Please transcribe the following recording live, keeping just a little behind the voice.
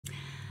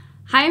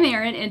Hi, I'm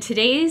Erin, and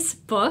today's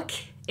book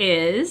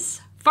is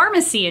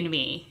Pharmacy and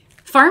Me.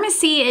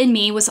 Pharmacy and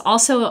Me was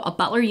also a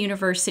Butler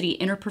University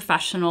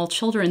interprofessional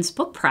children's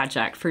book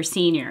project for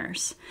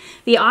seniors.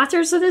 The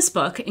authors of this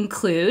book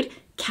include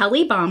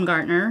Kelly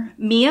Baumgartner,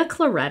 Mia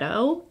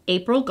Claretto,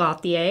 April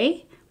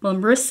Gauthier,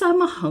 Marissa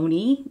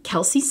Mahoney,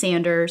 Kelsey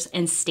Sanders,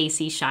 and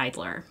Stacy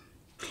Scheidler.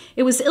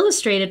 It was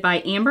illustrated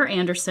by Amber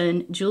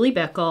Anderson, Julie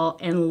Bickel,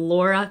 and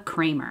Laura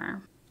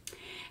Kramer.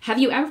 Have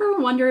you ever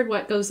wondered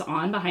what goes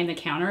on behind the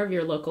counter of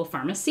your local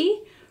pharmacy?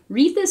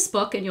 Read this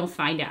book and you'll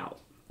find out.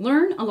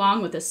 Learn,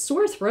 along with a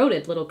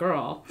sore-throated little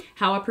girl,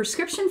 how a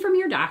prescription from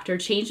your doctor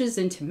changes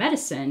into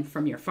medicine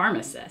from your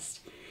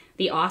pharmacist.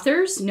 The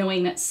authors,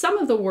 knowing that some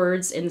of the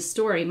words in the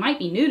story might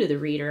be new to the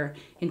reader,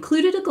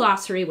 included a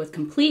glossary with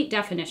complete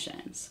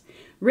definitions.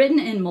 Written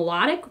in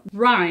melodic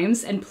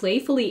rhymes and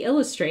playfully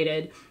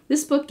illustrated,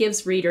 this book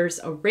gives readers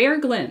a rare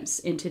glimpse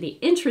into the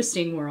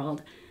interesting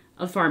world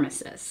of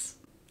pharmacists.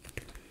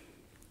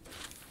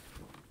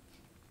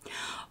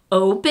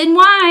 "Open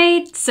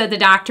wide," said the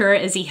doctor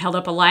as he held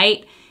up a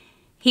light.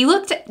 He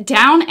looked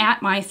down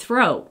at my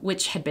throat,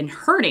 which had been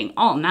hurting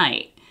all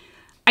night.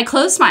 I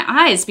closed my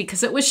eyes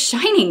because it was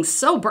shining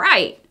so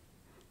bright.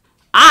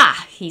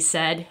 "Ah," he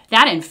said,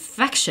 "that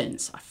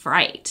infection's a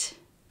fright."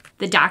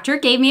 The doctor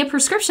gave me a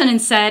prescription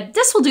and said,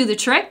 "This will do the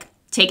trick.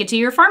 Take it to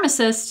your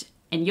pharmacist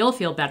and you'll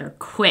feel better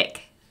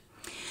quick."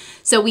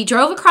 So we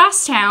drove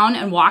across town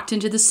and walked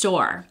into the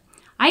store.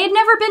 I had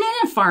never been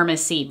in a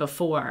pharmacy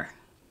before.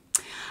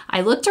 I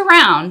looked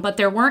around, but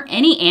there weren't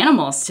any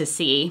animals to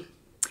see.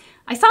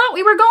 I thought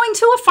we were going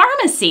to a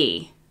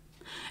pharmacy.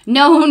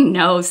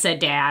 No, said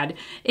Dad.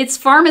 It's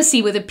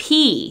pharmacy with a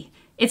P.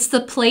 It's the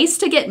place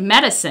to get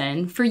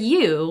medicine for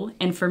you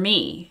and for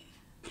me.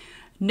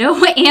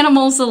 No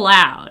animals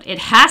allowed. It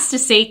has to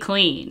stay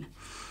clean.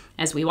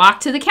 As we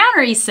walked to the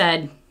counter, he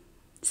said,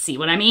 "See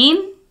what I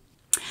mean?"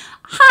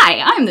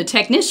 "Hi, I'm the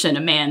technician," a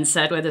man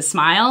said with a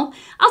smile.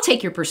 "I'll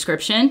take your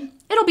prescription.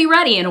 It'll be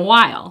ready in a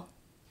while."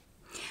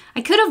 I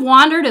could have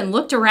wandered and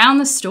looked around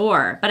the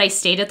store, but I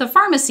stayed at the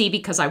pharmacy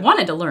because I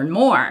wanted to learn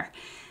more.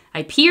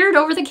 I peered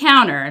over the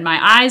counter and my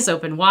eyes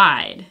opened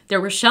wide. There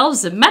were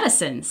shelves of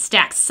medicine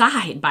stacked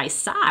side by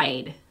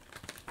side.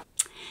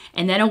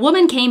 And then a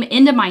woman came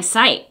into my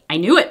sight. I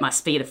knew it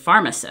must be the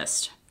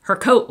pharmacist. Her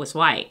coat was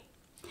white.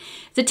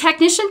 The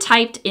technician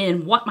typed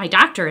in what my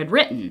doctor had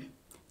written.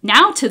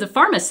 Now to the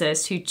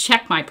pharmacist who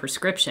checked my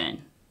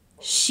prescription.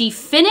 She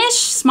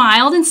finished,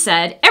 smiled, and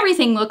said,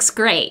 "Everything looks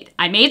great.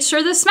 I made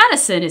sure this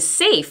medicine is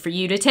safe for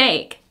you to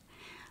take.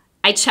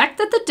 I checked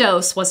that the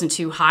dose wasn't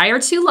too high or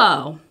too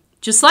low.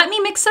 Just let me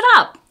mix it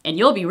up, and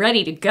you'll be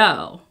ready to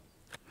go."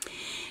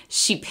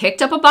 She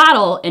picked up a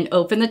bottle and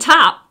opened the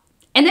top,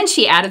 and then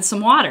she added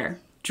some water,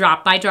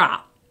 drop by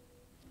drop.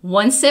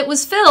 Once it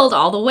was filled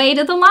all the way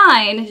to the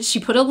line, she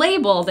put a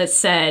label that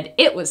said,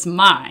 "It was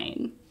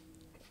mine."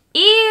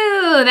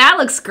 "Ew, that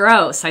looks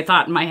gross," I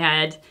thought in my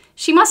head.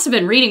 She must have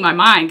been reading my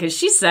mind because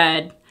she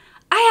said,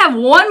 "I have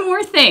one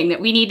more thing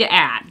that we need to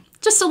add.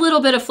 Just a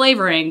little bit of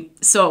flavoring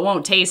so it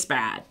won't taste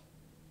bad."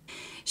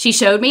 She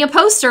showed me a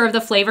poster of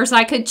the flavors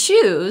I could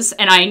choose,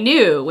 and I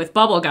knew with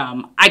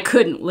bubblegum I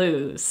couldn't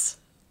lose.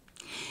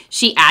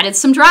 She added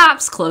some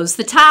drops, closed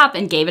the top,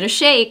 and gave it a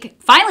shake.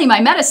 Finally,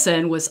 my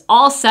medicine was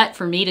all set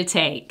for me to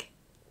take.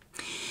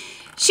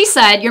 She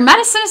said, "Your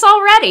medicine is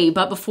all ready,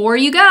 but before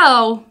you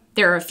go,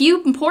 there are a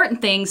few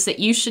important things that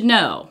you should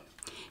know.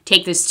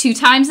 Take this 2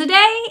 times a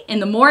day, in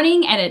the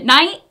morning and at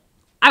night.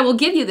 I will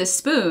give you this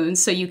spoon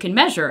so you can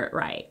measure it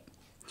right.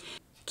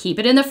 Keep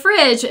it in the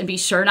fridge and be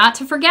sure not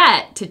to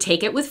forget to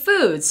take it with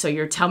food so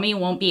your tummy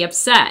won't be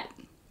upset.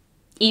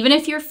 Even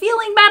if you're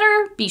feeling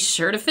better, be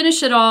sure to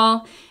finish it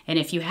all. And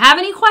if you have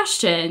any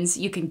questions,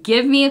 you can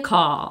give me a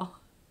call."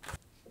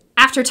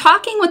 After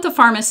talking with the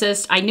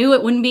pharmacist, I knew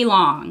it wouldn't be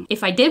long.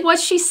 If I did what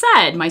she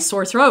said, my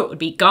sore throat would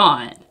be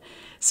gone.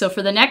 So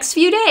for the next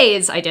few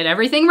days, I did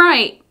everything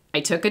right. I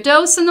took a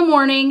dose in the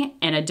morning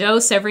and a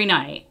dose every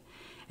night.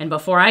 And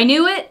before I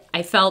knew it,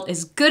 I felt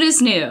as good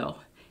as new.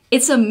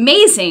 It's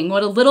amazing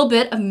what a little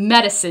bit of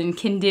medicine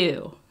can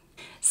do.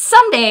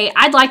 Someday,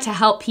 I'd like to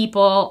help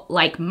people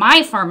like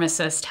my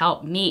pharmacist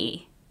helped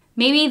me.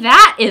 Maybe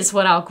that is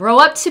what I'll grow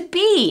up to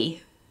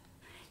be.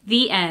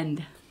 The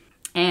end.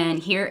 And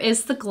here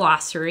is the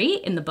glossary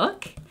in the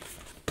book.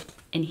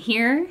 And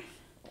here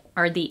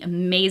are the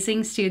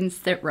amazing students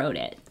that wrote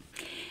it.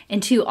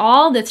 And to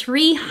all the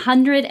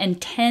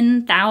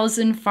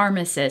 310,000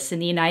 pharmacists in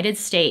the United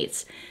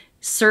States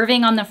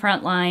serving on the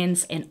front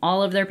lines and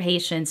all of their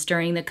patients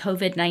during the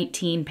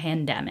COVID-19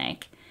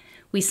 pandemic,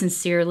 we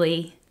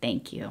sincerely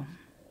thank you.